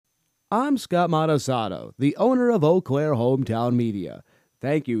I'm Scott Montesano, the owner of Eau Claire Hometown Media.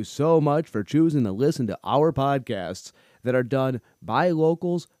 Thank you so much for choosing to listen to our podcasts that are done by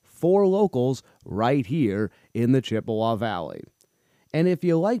locals for locals right here in the Chippewa Valley. And if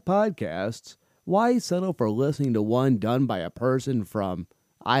you like podcasts, why settle for listening to one done by a person from,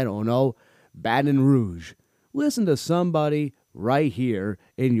 I don't know, Baton Rouge? Listen to somebody right here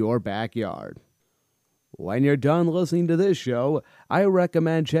in your backyard. When you're done listening to this show, I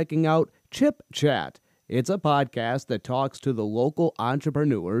recommend checking out Chip Chat. It's a podcast that talks to the local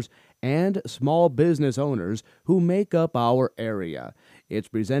entrepreneurs and small business owners who make up our area. It's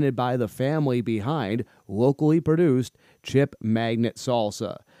presented by the family behind locally produced Chip Magnet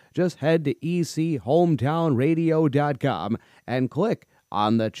Salsa. Just head to echometownradio.com and click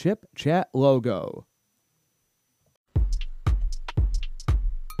on the Chip Chat logo.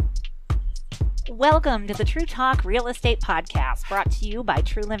 Welcome to the True Talk Real Estate Podcast, brought to you by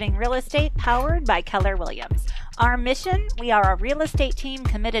True Living Real Estate, powered by Keller Williams. Our mission: we are a real estate team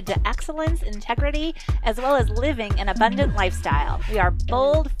committed to excellence, integrity, as well as living an abundant lifestyle. We are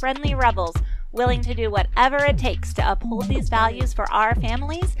bold, friendly rebels, willing to do whatever it takes to uphold these values for our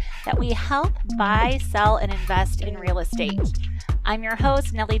families that we help buy, sell, and invest in real estate. I'm your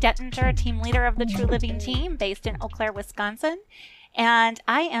host, Nellie Dettinger, team leader of the True Living team based in Eau Claire, Wisconsin. And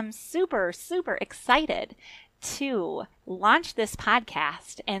I am super, super excited to launch this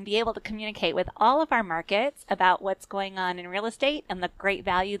podcast and be able to communicate with all of our markets about what's going on in real estate and the great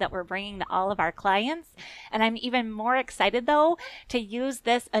value that we're bringing to all of our clients. And I'm even more excited, though, to use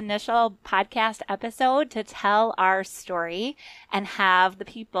this initial podcast episode to tell our story and have the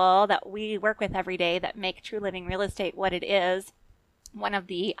people that we work with every day that make True Living Real Estate what it is, one of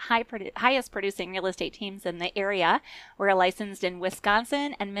the highest producing real estate teams in the area. We're licensed in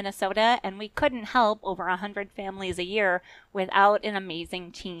Wisconsin and Minnesota, and we couldn't help over 100 families a year without an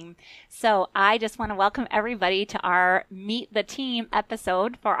amazing team. So I just want to welcome everybody to our Meet the Team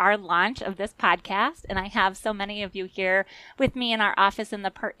episode for our launch of this podcast. And I have so many of you here with me in our office in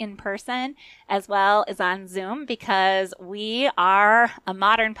person, as well as on Zoom, because we are a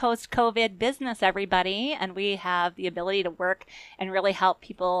modern post-COVID business, everybody, and we have the ability to work and really help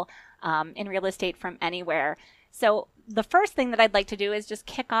people in real estate from anywhere. So the first thing that I'd like to do is just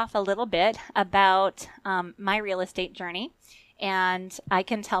kick off a little bit about my real estate journey. And I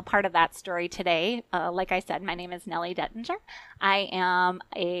can tell part of that story today. Like I said, my name is Nellie Dettinger. I am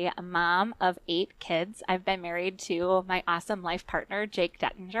a mom of 8 kids. I've been married to my awesome life partner, Jake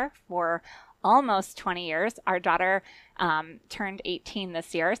Dettinger, for almost 20 years. Our daughter turned 18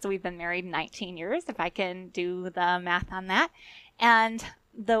 this year, so we've been married 19 years, if I can do the math on that. And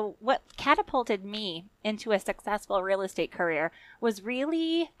what catapulted me into a successful real estate career was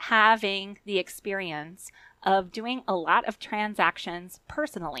really having the experience of doing a lot of transactions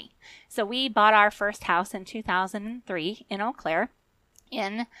personally. So we bought our first house in 2003 in Eau Claire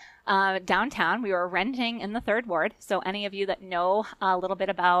in downtown. We were renting in the 3rd Ward. So any of you that know a little bit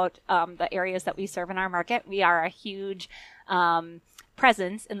about the areas that we serve in our market, we are a huge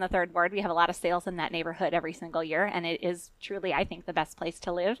presence in the 3rd Ward. We have a lot of sales in that neighborhood every single year, and it is truly, I think, the best place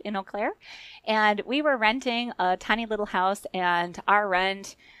to live in Eau Claire. And we were renting a tiny little house, and our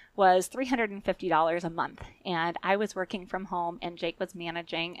rent was $350 a month. And I was working from home, and Jake was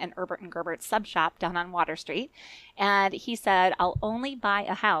managing an Herbert & Gerbert sub shop down on Water Street. And he said, "I'll only buy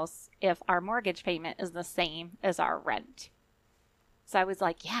a house if our mortgage payment is the same as our rent." So I was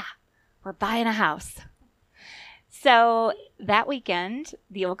like, yeah, we're buying a house. So that weekend,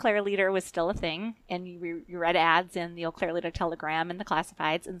 the Eau Claire Leader was still a thing, and you read ads in the Eau Claire Leader Telegram and the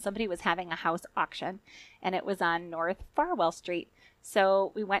classifieds, and somebody was having a house auction, and it was on North Farwell Street.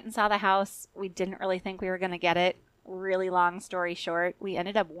 So we went and saw the house. We didn't really think we were going to get it. Really long story short, we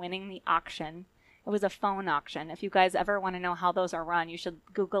ended up winning the auction. It was a phone auction. If you guys ever want to know how those are run, you should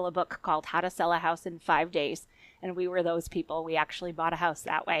Google a book called How to Sell a House in 5 Days. And we were those people. We actually bought a house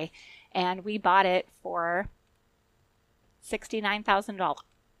that way. And we bought it for $69,000.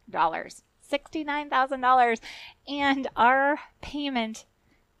 $69,000. And our payment,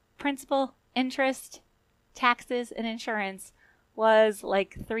 principal, interest, taxes, and insurance was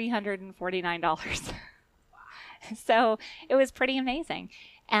like $349. So it was pretty amazing.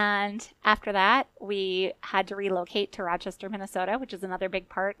 And after that, we had to relocate to Rochester, Minnesota, which is another big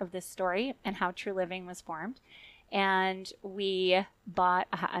part of this story and how True Living was formed. And we bought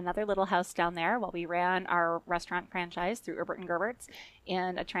another little house down there while we ran our restaurant franchise through Herbert & Gerbert's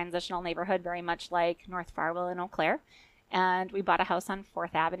in a transitional neighborhood, very much like North Farwell and Eau Claire. And we bought a house on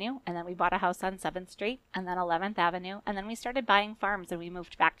 4th Avenue, and then we bought a house on 7th Street, and then 11th Avenue, and then we started buying farms, and we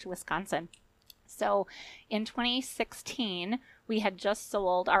moved back to Wisconsin. So in 2016, we had just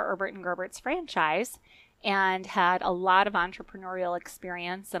sold our Herbert and Gerbert's franchise and had a lot of entrepreneurial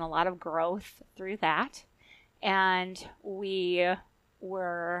experience and a lot of growth through that. And we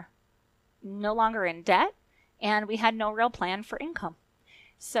were no longer in debt, and we had no real plan for income.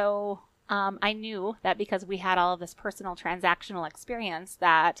 So I knew that because we had all of this personal transactional experience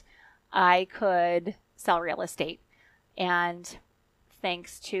that I could sell real estate. And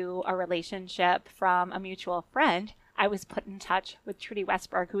thanks to a relationship from a mutual friend, I was put in touch with Trudy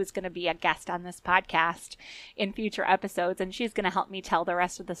Westberg, who is going to be a guest on this podcast in future episodes. And she's going to help me tell the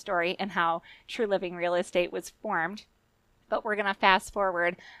rest of the story and how True Living Real Estate was formed. But we're going to fast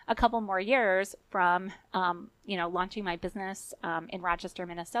forward a couple more years from, launching my business in Rochester,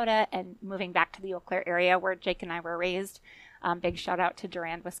 Minnesota, and moving back to the Eau Claire area where Jake and I were raised. Big shout out to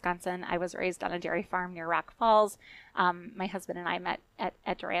Durand, Wisconsin. I was raised on a dairy farm near Rock Falls. My husband and I met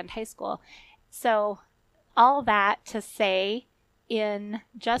at Durand High School. So all that to say, in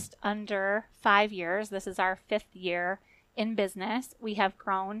just under 5 years, this is our 5th year in business, we have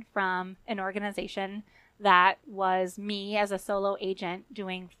grown from an organization that was me as a solo agent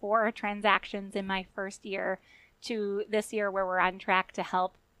doing 4 transactions in my first year to this year where we're on track to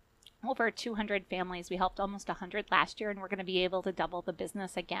help over 200 families. We helped almost 100 last year, and we're going to be able to double the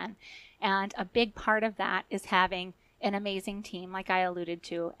business again. And a big part of that is having an amazing team, like I alluded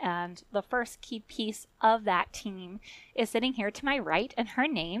to. And the first key piece of that team is sitting here to my right, and her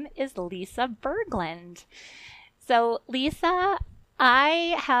name is Lisa Berglund. So Lisa,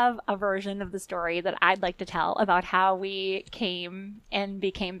 I have a version of the story that I'd like to tell about how we came and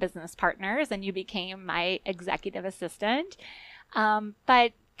became business partners, and you became my executive assistant.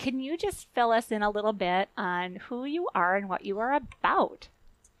 But can you just fill us in a little bit on who you are and what you are about?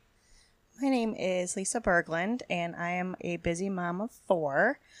 My name is Lisa Berglund, and I am a busy mom of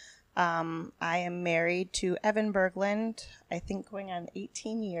 4. I am married to Evan Berglund, I think going on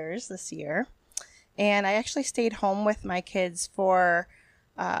 18 years this year. And I actually stayed home with my kids for,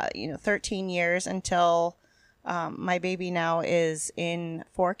 13 years until my baby now is in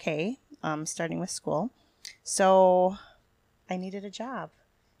 4K, starting with school. So I needed a job.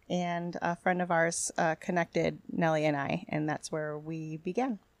 And a friend of ours connected Nellie and I, and that's where we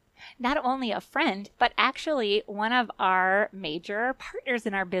began. Not only a friend, but actually one of our major partners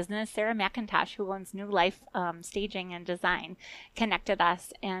in our business, Sarah McIntosh, who owns New Life Staging and Design, connected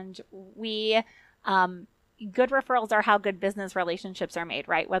us. And we, good referrals are how good business relationships are made,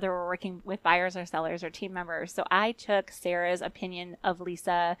 right? Whether we're working with buyers or sellers or team members. So I took Sarah's opinion of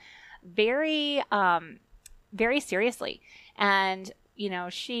Lisa very, very seriously. And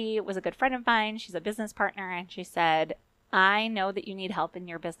she was a good friend of mine. She's a business partner. And she said, I know that you need help in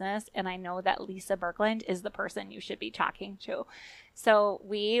your business, and I know that Lisa Berglund is the person you should be talking to. So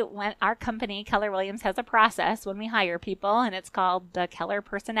our company, Keller Williams, has a process when we hire people, and it's called the Keller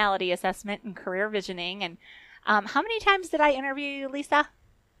Personality Assessment and Career Visioning. And how many times did I interview you, Lisa?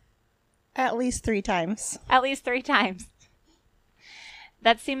 At least 3 times. At least 3 times.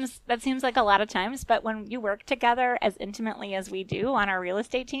 That seems like a lot of times, but when you work together as intimately as we do on our real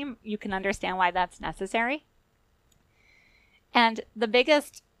estate team, you can understand why that's necessary. And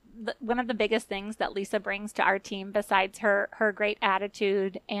one of the biggest things that Lisa brings to our team, besides her great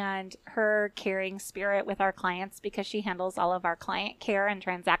attitude and her caring spirit with our clients, because she handles all of our client care and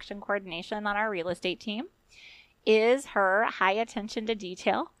transaction coordination on our real estate team, is her high attention to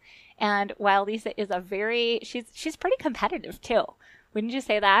detail. And while Lisa is she's pretty competitive too. Wouldn't you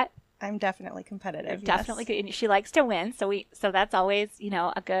say that? I'm definitely competitive. Definitely, yes. Good. She likes to win, so that's always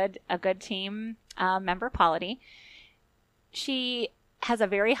a good team member quality. She has a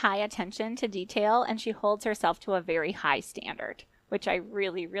very high attention to detail, and she holds herself to a very high standard, which I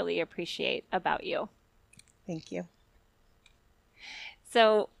really, really appreciate about you. Thank you.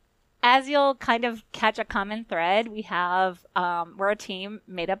 So as you'll kind of catch a common thread, we have, we're a team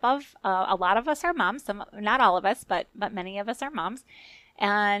made up of, a lot of us are moms, not all of us, but many of us are moms.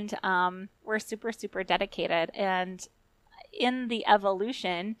 And we're super, super dedicated. And in the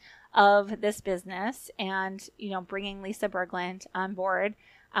evolution of this business and, bringing Lisa Berglund on board,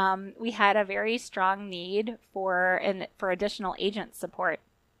 we had a very strong need for additional agent support.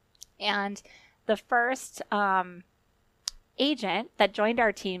 And the first agent that joined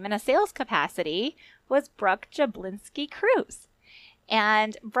our team in a sales capacity was Brooke Jablinski Cruz.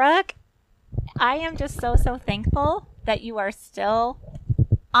 And Brooke, I am just so, so thankful that you are still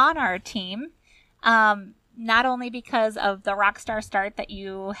on our team. Not only because of the rockstar start that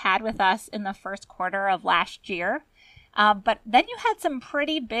you had with us in the first quarter of last year, but then you had some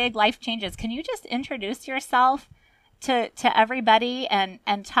pretty big life changes. Can you just introduce yourself to everybody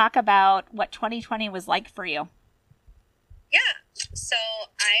and talk about what 2020 was like for you? Yeah, So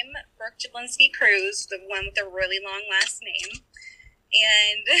I'm Brooke Jablinski Cruz, the one with the really long last name.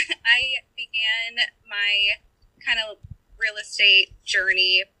 And I began my kind of real estate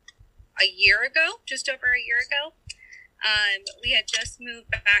journey a year ago, just over a year ago. We had just moved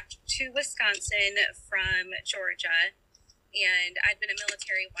back to Wisconsin from Georgia, and I'd been a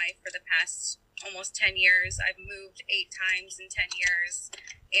military wife for the past almost 10 years. I've moved 8 times in 10 years,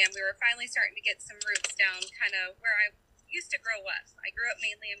 and we were finally starting to get some roots down kind of where I used to grow up. I grew up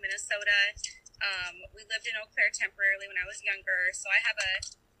mainly in Minnesota. We lived in Eau Claire temporarily when I was younger, so I have a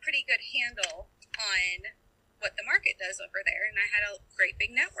pretty good handle on what the market does over there, and I had a great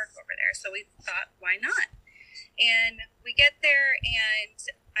big network over there, so we thought, why not? And we get there, and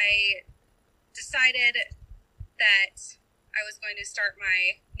I decided that I was going to start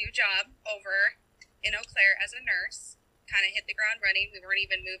my new job over in Eau Claire as a nurse, kind of hit the ground running. We weren't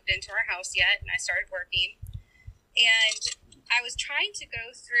even moved into our house yet, and I started working. And I was trying to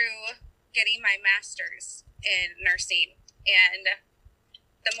go through getting my master's in nursing. And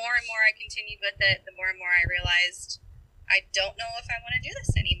the more and more I continued with it, the more and more I realized I don't know if I want to do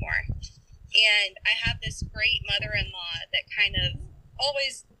this anymore. And I have this great mother-in-law that kind of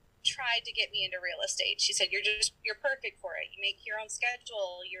always tried to get me into real estate. She said, you're perfect for it. You make your own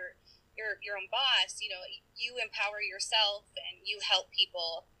schedule. You're your own boss. You know, you empower yourself and you help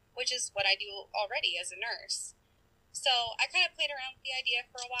people, which is what I do already as a nurse. So I kind of played around with the idea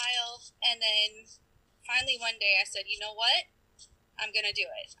for a while, and then finally one day I said, you know what? I'm going to do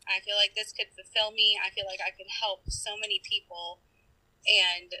it. I feel like this could fulfill me. I feel like I could help so many people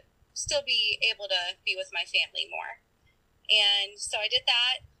and still be able to be with my family more. And so I did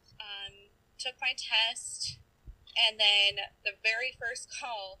that. Took my test, and then the very first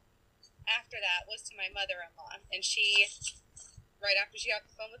call after that was to my mother-in-law, and she, right after she got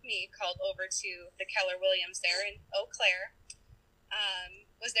the phone with me, called over to the Keller Williams there in Eau Claire.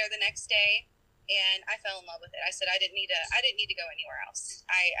 Was there the next day, and I fell in love with it. I said I didn't need to go anywhere else.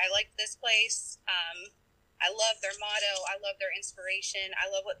 I liked this place. I love their motto. I love their inspiration. I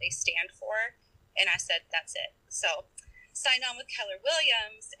love what they stand for, and I said that's it. So signed on with Keller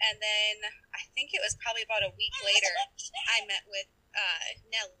Williams, and then I think it was probably about a week later I met with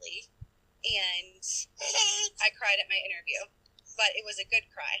Nellie, and I cried at my interview, but it was a good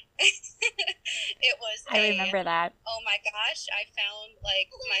cry. It was I remember that. Oh my gosh, I found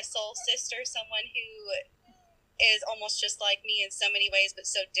like my soul sister, someone who is almost just like me in so many ways, but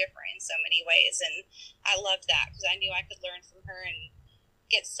so different in so many ways, and I loved that because I knew I could learn from her and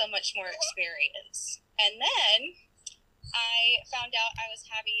get so much more experience. And then I found out I was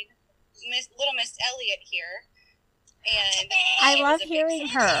having little Miss Elliott here, and I love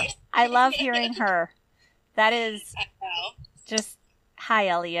hearing her. I love hearing her. That is just, hi,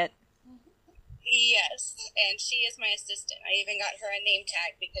 Elliott. Yes, and she is my assistant. I even got her a name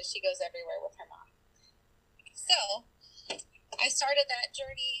tag because she goes everywhere with her mom. So I started that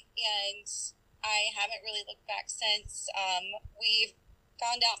journey, and I haven't really looked back since. We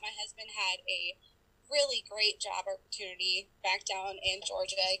found out my husband had a really great job opportunity back down in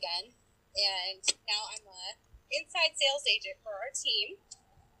Georgia again, and now I'm a inside sales agent for our team,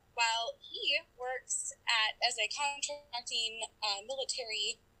 while he works as a contracting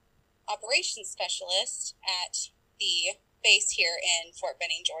military operations specialist at the base here in Fort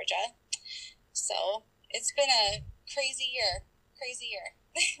Benning, Georgia. So it's been a crazy year.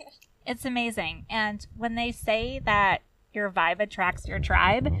 It's amazing. And when they say that your vibe attracts your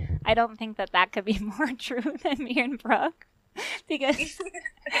tribe, I don't think that could be more true than me and Brooke, because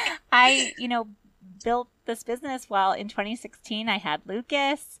I, built this business. Well, in 2016, I had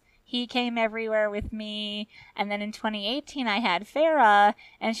Lucas. He came everywhere with me. And then in 2018, I had Farah,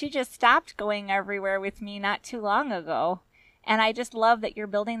 and she just stopped going everywhere with me not too long ago. And I just love that you're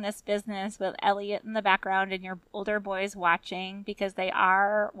building this business with Elliott in the background and your older boys watching, because they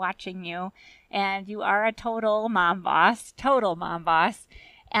are watching you, and you are a total mom boss.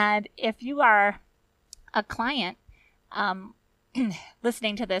 And if you are a client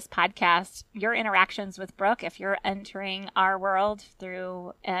listening to this podcast, your interactions with Brooke, if you're entering our world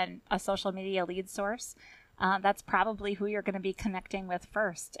through a social media lead source, that's probably who you're going to be connecting with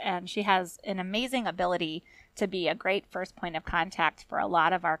first. And she has an amazing ability to be a great first point of contact for a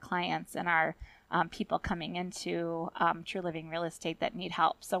lot of our clients and our people coming into True Living Real Estate that need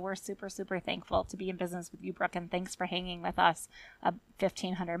help. So we're super, super thankful to be in business with you, Brooke, and thanks for hanging with us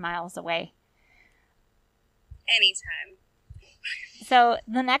 1,500 miles away. Anytime. So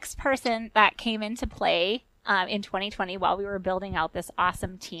the next person that came into play in 2020 while we were building out this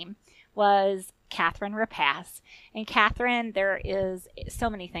awesome team was Catherine Rapace. And Catherine, there is so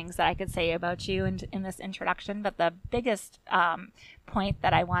many things that I could say about you in this introduction, but the biggest point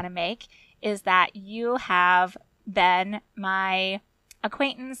that I want to make is that you have been my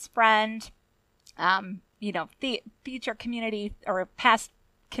acquaintance, friend, the future community or past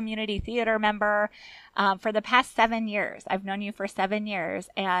community theater member for the past 7 years. I've known you for 7 years,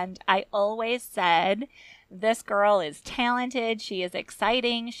 and I always said, this girl is talented, she is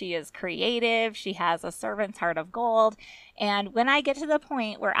exciting, she is creative, she has a servant's heart of gold. And when I get to the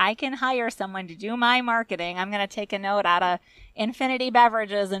point where I can hire someone to do my marketing, I'm going to take a note out of Infinity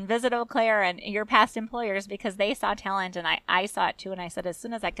Beverages and Visit Eau Claire and your past employers, because they saw talent and I saw it too. And I said, as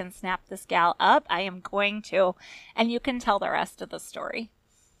soon as I can snap this gal up, I am going to. And you can tell the rest of the story.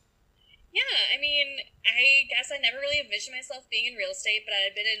 Yeah, I mean, I guess I never really envisioned myself being in real estate, but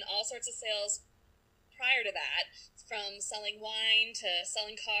I've been in all sorts of sales prior to that, from selling wine to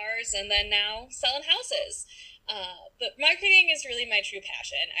selling cars, and then now selling houses. But marketing is really my true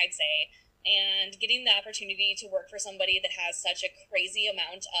passion, I'd say. And getting the opportunity to work for somebody that has such a crazy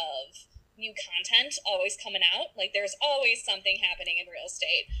amount of new content always coming out. Like, there's always something happening in real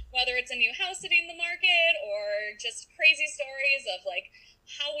estate, whether it's a new house hitting the market or just crazy stories of like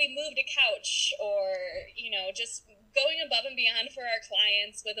how we moved a couch, or, just going above and beyond for our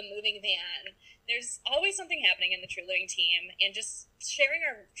clients with a moving van. There's always something happening in the True Living team, and just sharing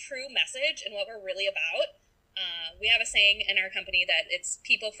our true message and what we're really about. We have a saying in our company that it's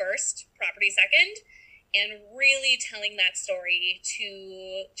people first, property second, and really telling that story to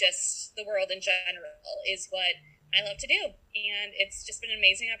just the world in general is what I love to do. And it's just been an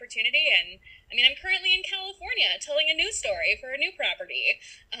amazing opportunity. And I mean, I'm currently in California telling a news story for a new property.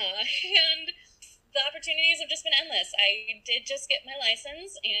 And the opportunities have just been endless. I did just get my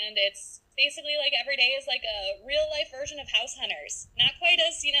license, and it's basically like every day is like a real life version of House Hunters. Not quite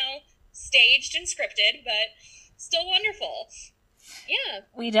as, staged and scripted, but still wonderful. Yeah.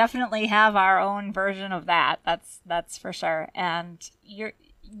 We definitely have our own version of that. That's for sure. And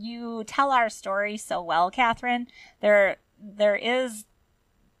you tell our story so well, Catherine. There is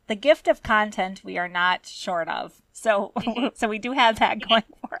the gift of content we are not short of. So so we do have that going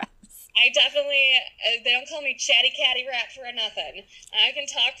for us. I definitely, they don't call me Chatty Catty Rat for nothing. I can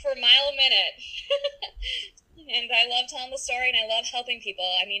talk for a mile a minute. And I love telling the story, and I love helping people.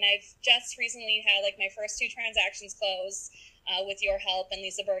 I mean, I've just recently had like my first 2 transactions close with your help and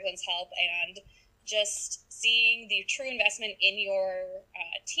Lisa Berglund's help, and just seeing the true investment in your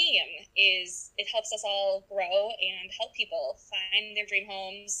team it helps us all grow and help people find their dream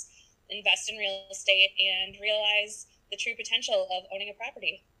homes, invest in real estate, and realize the true potential of owning a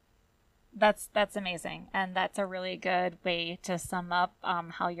property. That's amazing, and that's a really good way to sum up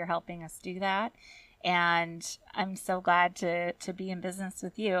how you're helping us do that. And I'm so glad to be in business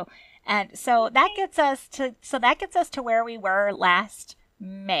with you. And so that gets us to where we were last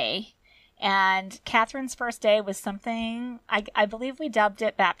May. And Catherine's first day was something, I believe we dubbed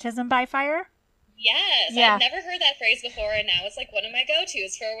it baptism by fire. Yes, yeah. I've never heard that phrase before, and now it's like one of my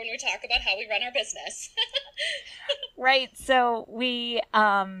go-tos for when we talk about how we run our business. Right. So we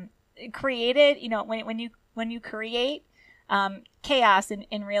created, when you create chaos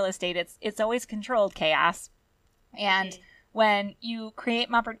in real estate, it's always controlled chaos. And when you create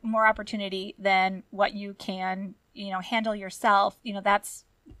more opportunity than what you can, handle yourself,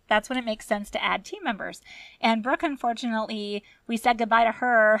 that's when it makes sense to add team members. And Brooke, unfortunately, we said goodbye to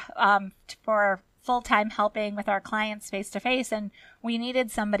her for full-time helping with our clients face-to-face, and we needed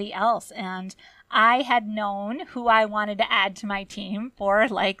somebody else. And I had known who I wanted to add to my team for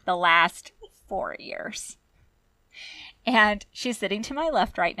like the last 4 years. And she's sitting to my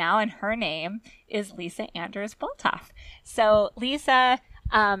left right now, and her name is Lisa Anders Boltoff. So Lisa,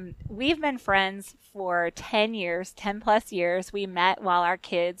 we've been friends for 10 plus years. We met while our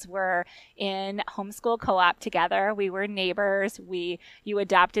kids were in homeschool co-op together. We were neighbors. You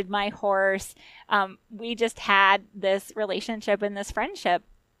adopted my horse. We just had this relationship and this friendship.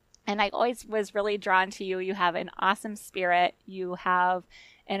 And I always was really drawn to you. You have an awesome spirit. You have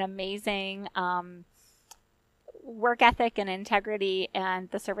an amazing work ethic and integrity, and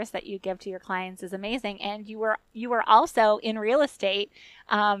the service that you give to your clients is amazing. And you were also in real estate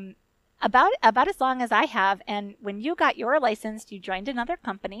about as long as I have. And when you got your license, you joined another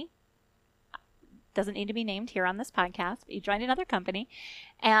company. Doesn't need to be named here on this podcast, but you joined another company.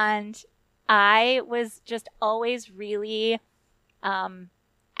 And I was just always really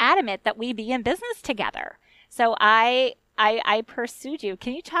adamant that we be in business together. So I pursued you.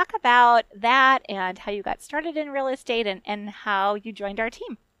 Can you talk about that and how you got started in real estate and how you joined our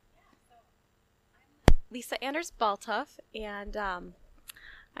team? Lisa Anders Boltoff, and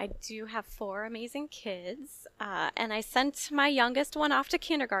I do have 4 amazing kids, and I sent my youngest one off to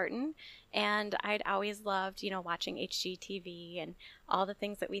kindergarten, and I'd always loved, watching HGTV and all the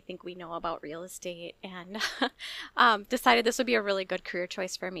things that we think we know about real estate, and decided this would be a really good career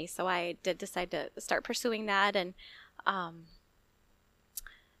choice for me. So I did decide to start pursuing that, and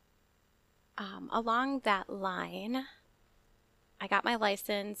along that line, I got my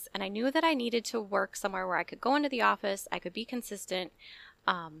license, and I knew that I needed to work somewhere where I could go into the office, I could be consistent,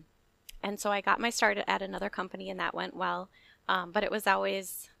 and so I got my start at another company, and that went well, but it was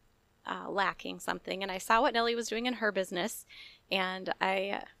always lacking something, and I saw what Nellie was doing in her business, and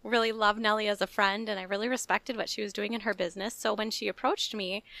I really loved Nellie as a friend, and I really respected what she was doing in her business. So when she approached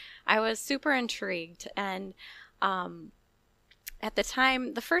me, I was super intrigued, and at the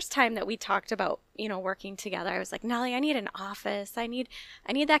time, the first time that we talked about, working together, I was like, Nellie, I need an office. I need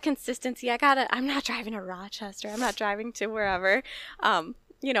that consistency. I'm not driving to Rochester. I'm not driving to wherever. I'm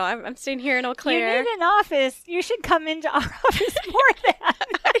staying here in Eau Claire. You need an office. You should come into our office more than.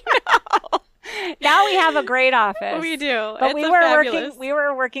 I know. Now we have a great office. We do. But we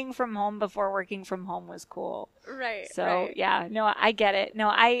were working from home before working from home was cool. Right. So, right. Yeah, no, I get it. No,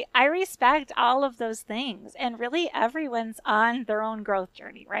 I respect all of those things. And really, everyone's on their own growth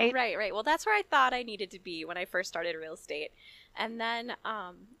journey, right? Right. Well, that's where I thought I needed to be when I first started real estate. And then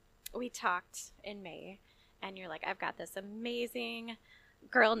we talked in May, and you're like, I've got this amazing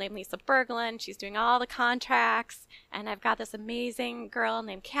girl named Lisa Berglund. She's doing all the contracts, and I've got this amazing girl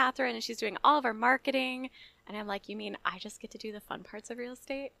named Catherine, and she's doing all of our marketing. And I'm like, you mean I just get to do the fun parts of real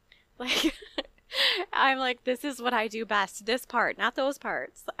estate? Like, I'm like, this is what I do best. This part, not those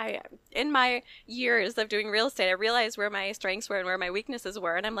parts. In my years of doing real estate, I realized where my strengths were and where my weaknesses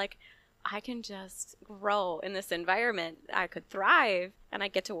were, and I'm like, I can just grow in this environment. I could thrive, and I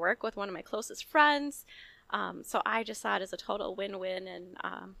get to work with one of my closest friends. So I just saw it as a total win-win, and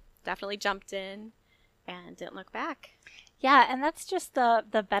definitely jumped in and didn't look back. Yeah, and that's just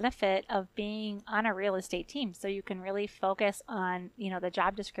the benefit of being on a real estate team. So you can really focus on, the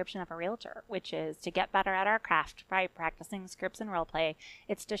job description of a realtor, which is to get better at our craft by practicing scripts and role play.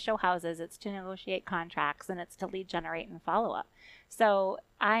 It's to show houses, it's to negotiate contracts, and it's to lead generate and follow up. So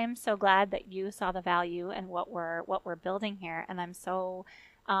I am so glad that you saw the value in what we're building here, and I'm so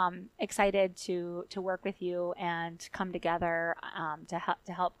excited to work with you and come together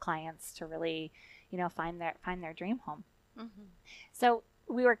to help clients to really, find their dream home. Mm-hmm. So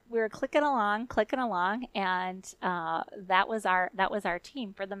we were clicking along, and that was our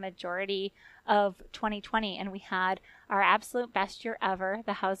team for the majority of 2020, and we had our absolute best year ever.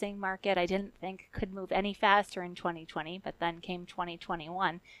 The housing market, I didn't think could move any faster in 2020, but then came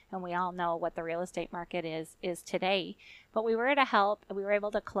 2021, and we all know what the real estate market is today. But we were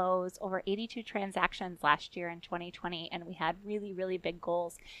able to close over 82 transactions last year in 2020, and we had really, really big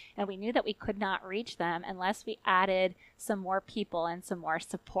goals, and we knew that we could not reach them unless we added some more people and some more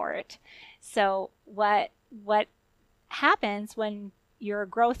support. So what happens when you're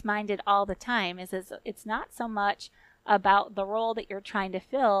growth minded all the time is it's not so much about the role that you're trying to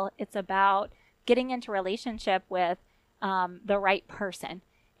fill. It's about getting into relationship with the right person.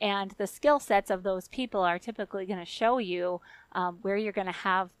 And the skill sets of those people are typically going to show you where you're going to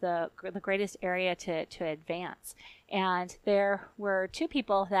have the greatest area to advance. And there were 2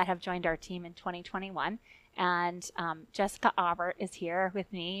 people that have joined our team in 2021. And Jessica Aubert is here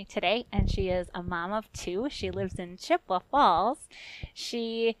with me today, and she is a mom of 2. She lives in Chippewa Falls.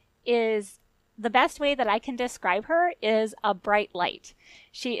 She is, the best way that I can describe her is a bright light.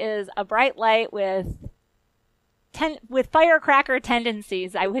 She is a bright light with firecracker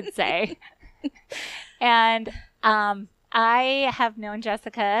tendencies, I would say. And I have known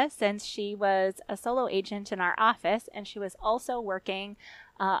Jessica since she was a solo agent in our office, and she was also working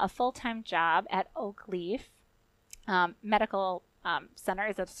a full-time job at Oakleaf Medical Center.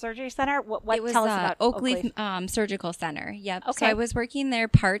 Is it a surgery center? What it was tell us about Oakleaf Surgical Center. Yep. Okay. So I was working there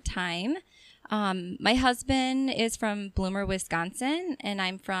part-time. My husband is from Bloomer, Wisconsin, and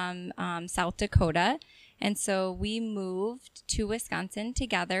I'm from South Dakota. And so we moved to Wisconsin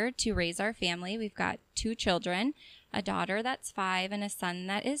together to raise our family. We've got 2 children, a daughter that's 5 and a son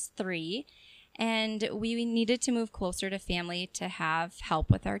that is 3. And we needed to move closer to family to have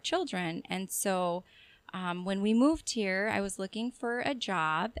help with our children. And so when we moved here, I was looking for a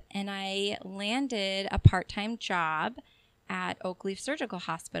job, and I landed a part-time job at Oakleaf Surgical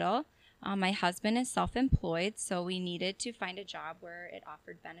Hospital. My husband is self-employed, so we needed to find a job where it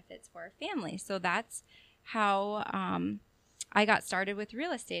offered benefits for our family. So that's how I got started with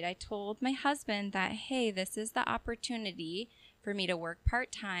real estate. I told my husband that, hey, this is the opportunity for me to work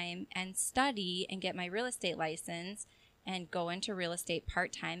part-time and study and get my real estate license and go into real estate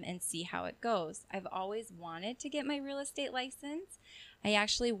part-time and see how it goes. I've always wanted to get my real estate license. I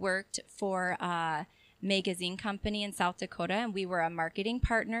actually worked for a magazine company in South Dakota, and we were a marketing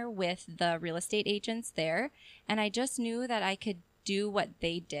partner with the real estate agents there. And I just knew that I could do what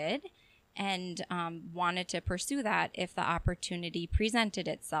they did and wanted to pursue that if the opportunity presented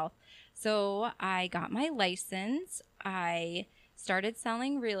itself. So I got my license. I started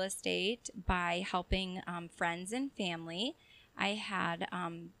selling real estate by helping friends and family. I had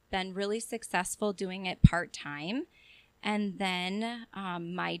been really successful doing it part-time. And then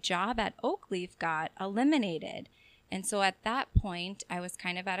my job at Oakleaf got eliminated. And so at that point, I was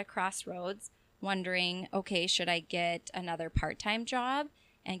kind of at a crossroads, wondering, okay, should I get another part-time job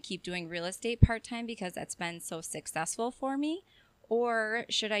and keep doing real estate part-time because that's been so successful for me? Or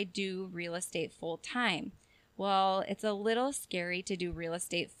should I do real estate full-time? Well, it's a little scary to do real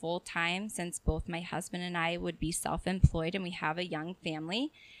estate full-time since both my husband and I would be self-employed and we have a young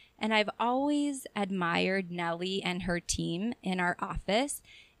family. And I've always admired Nellie and her team in our office.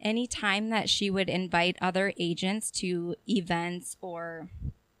 Anytime that she would invite other agents to events or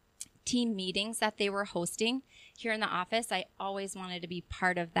team meetings that they were hosting here in the office, I always wanted to be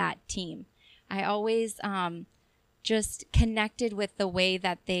part of that team. I always just connected with the way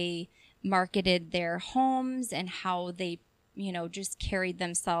that they marketed their homes and how they, just carried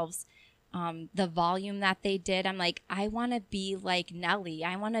themselves, the volume that they did. I'm like, I want to be like Nellie.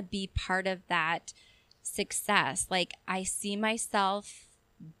 I want to be part of that success. Like, I see myself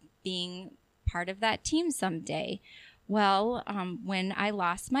being part of that team someday. Well, when I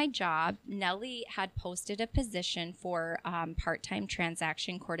lost my job, Nellie had posted a position for part-time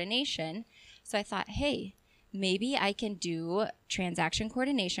transaction coordination. So I thought, hey, maybe I can do transaction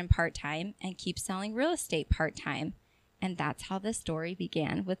coordination part-time and keep selling real estate part-time. And that's how the story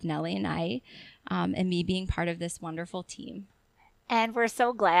began with Nellie and I, and me being part of this wonderful team. And we're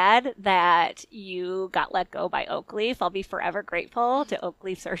so glad that you got let go by Oakleaf. I'll be forever grateful to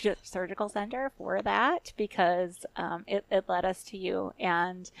Oakleaf Surgical Center for that, because it led us to you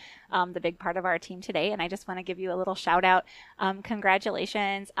and the big part of our team today. And I just want to give you a little shout out.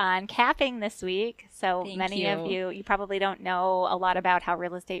 Congratulations on capping this week. So many of you probably don't know a lot about how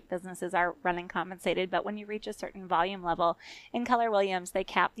real estate businesses are run and compensated, but when you reach a certain volume level in Keller Williams, they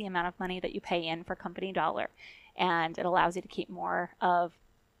cap the amount of money that you pay in for company dollar. And it allows you to keep more of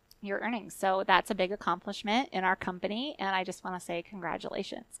your earnings. So that's a big accomplishment in our company. And I just want to say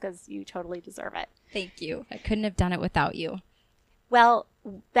congratulations, because you totally deserve it. Thank you. I couldn't have done it without you. Well,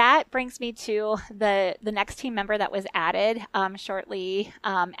 that brings me to the next team member that was added shortly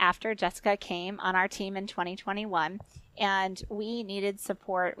after Jessica came on our team in 2021. And we needed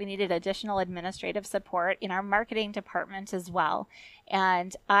support. We needed additional administrative support in our marketing department as well.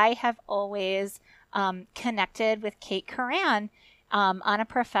 And I have always connected with Kate Curran on a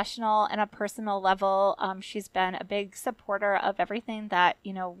professional and a personal level. She's been a big supporter of everything that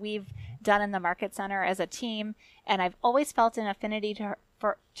we've done in the Market Center as a team, and I've always felt an affinity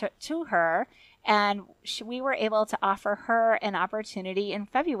to her. And we were able to offer her an opportunity in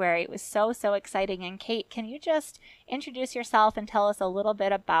February. It was so exciting. And Kate, can you just introduce yourself and tell us a little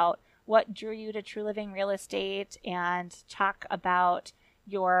bit about what drew you to True Living Real Estate and talk about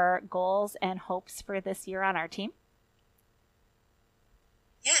your goals and hopes for this year on our team?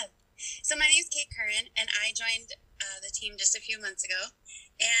 Yeah. So my name is Kate Curran, and I joined the team just a few months ago.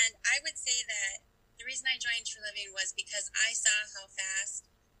 And I would say that the reason I joined True Living was because I saw how fast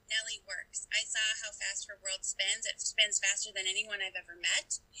Nellie works. I saw how fast her world spins. It spins faster than anyone I've ever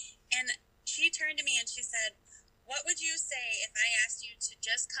met. And she turned to me and she said, what would you say if I asked you to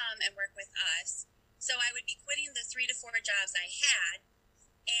just come and work with us? So I would be quitting the 3 to 4 jobs I had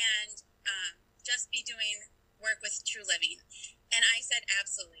and just be doing work with True Living. And I said,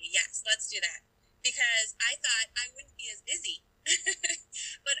 absolutely, yes, let's do that. Because I thought I wouldn't be as busy.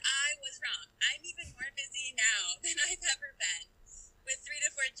 But I was wrong. I'm even more busy now than I've ever been, with 3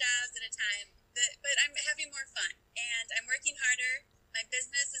 to 4 jobs at a time. But I'm having more fun, and I'm working harder. My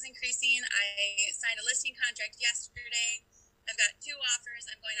business is increasing. I signed a listing contract yesterday. I've got 2 offers.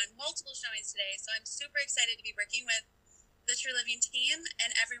 I'm going on multiple showings today. So I'm super excited to be working with the True Living team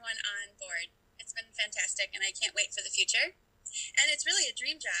and everyone on board. It's been fantastic, and I can't wait for the future. And it's really a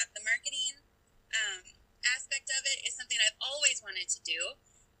dream job. The marketing aspect of it is something I've always wanted to do.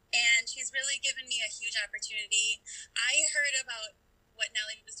 And she's really given me a huge opportunity. I heard about what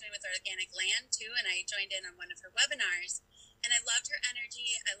Nellie was doing with organic land too, and I joined in on one of her webinars. And I loved her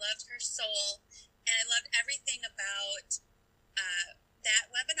energy, I loved her soul, and I loved everything about that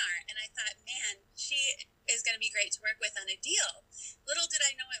webinar. And I thought, man, she is going to be great to work with on a deal. Little did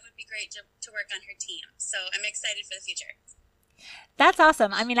I know it would be great to work on her team. So I'm excited for the future. That's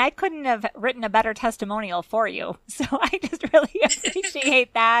awesome. I mean, I couldn't have written a better testimonial for you. So I just really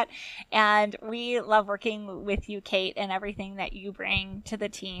appreciate that. And we love working with you, Kate, and everything that you bring to the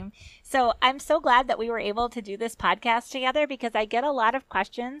team. So I'm so glad that we were able to do this podcast together, because I get a lot of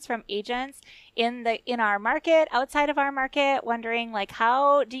questions from agents in our market, outside of our market, wondering like,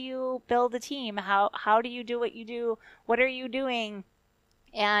 how do you build a team? How do you do what you do? What are you doing?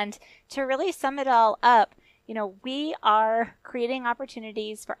 And to really sum it all up, we are creating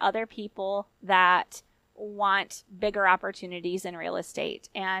opportunities for other people that want bigger opportunities in real estate.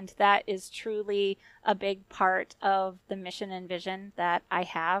 And that is truly a big part of the mission and vision that I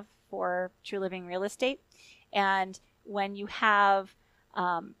have for True Living Real Estate. And when you have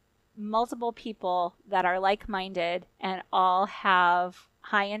multiple people that are like-minded and all have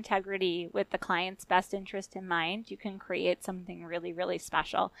high integrity with the client's best interest in mind, you can create something really, really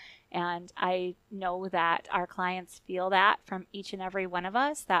special. And I know that our clients feel that from each and every one of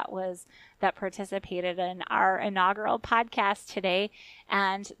us that participated in our inaugural podcast today.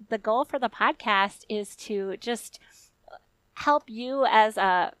 And the goal for the podcast is to just help you as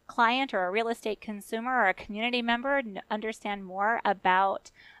a client or a real estate consumer or a community member understand more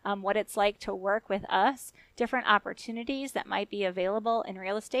about what it's like to work with us, different opportunities that might be available in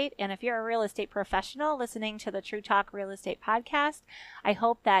real estate. And if you're a real estate professional listening to the True Talk Real Estate podcast, I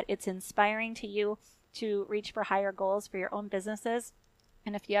hope that it's inspiring to you to reach for higher goals for your own businesses.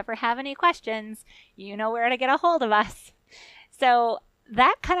 And if you ever have any questions, you know where to get a hold of us. So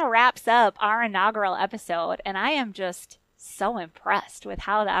that kind of wraps up our inaugural episode, and I am just so impressed with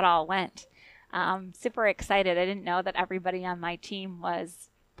how that all went. Super excited. I didn't know that everybody on my team was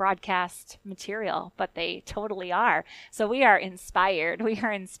broadcast material, but they totally are. So we are inspired. We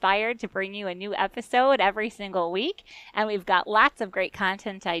are inspired to bring you a new episode every single week, and we've got lots of great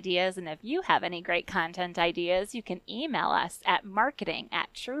content ideas. And if you have any great content ideas, you can email us at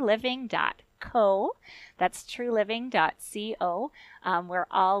marketing@trueliving.co. That's trueliving.co. We're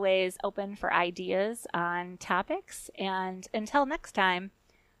always open for ideas on topics. And until next time,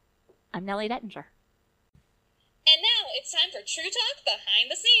 I'm Nellie Dettinger. And now it's time for True Talk behind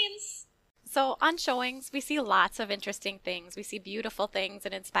the scenes. So on showings, we see lots of interesting things. We see beautiful things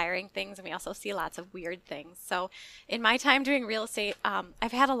and inspiring things, and we also see lots of weird things. So in my time doing real estate,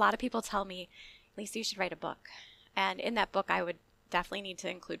 I've had a lot of people tell me, Lisa, you should write a book. And in that book, I would definitely need to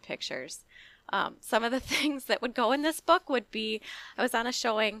include pictures. Some of the things that would go in this book would be, I was on a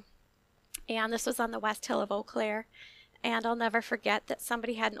showing, and this was on the West Hill of Eau Claire, and I'll never forget that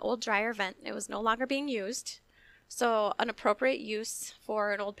somebody had an old dryer vent. It was no longer being used. So an appropriate use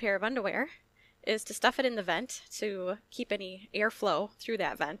for an old pair of underwear is to stuff it in the vent to keep any airflow through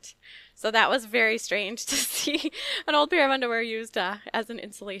that vent. So that was very strange to see an old pair of underwear used as an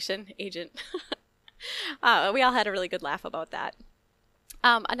insulation agent. We all had a really good laugh about that.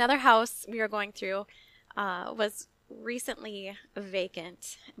 Another house we were going through was recently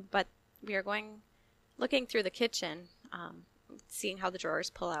vacant, but we were looking through the kitchen, seeing how the drawers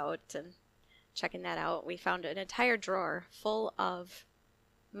pull out and checking that out. We found an entire drawer full of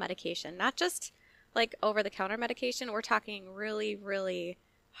medication, not just like over-the-counter medication. We're talking really, really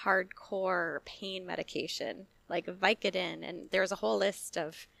hardcore pain medication, like Vicodin, and there's a whole list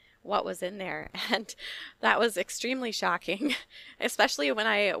of what was in there, and that was extremely shocking, especially when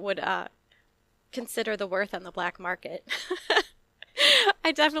I would consider the worth on the black market.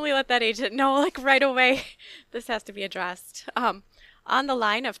 I definitely let that agent know, like, right away, this has to be addressed. On the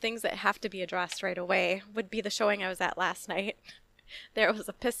line of things that have to be addressed right away would be the showing I was at last night. There was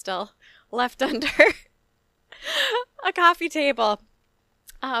a pistol left under a coffee table.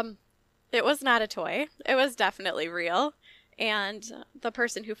 It was not a toy. It was definitely real. And the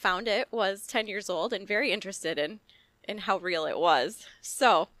person who found it was 10 years old and very interested in how real it was.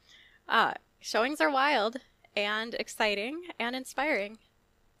 So, showings are wild and exciting and inspiring.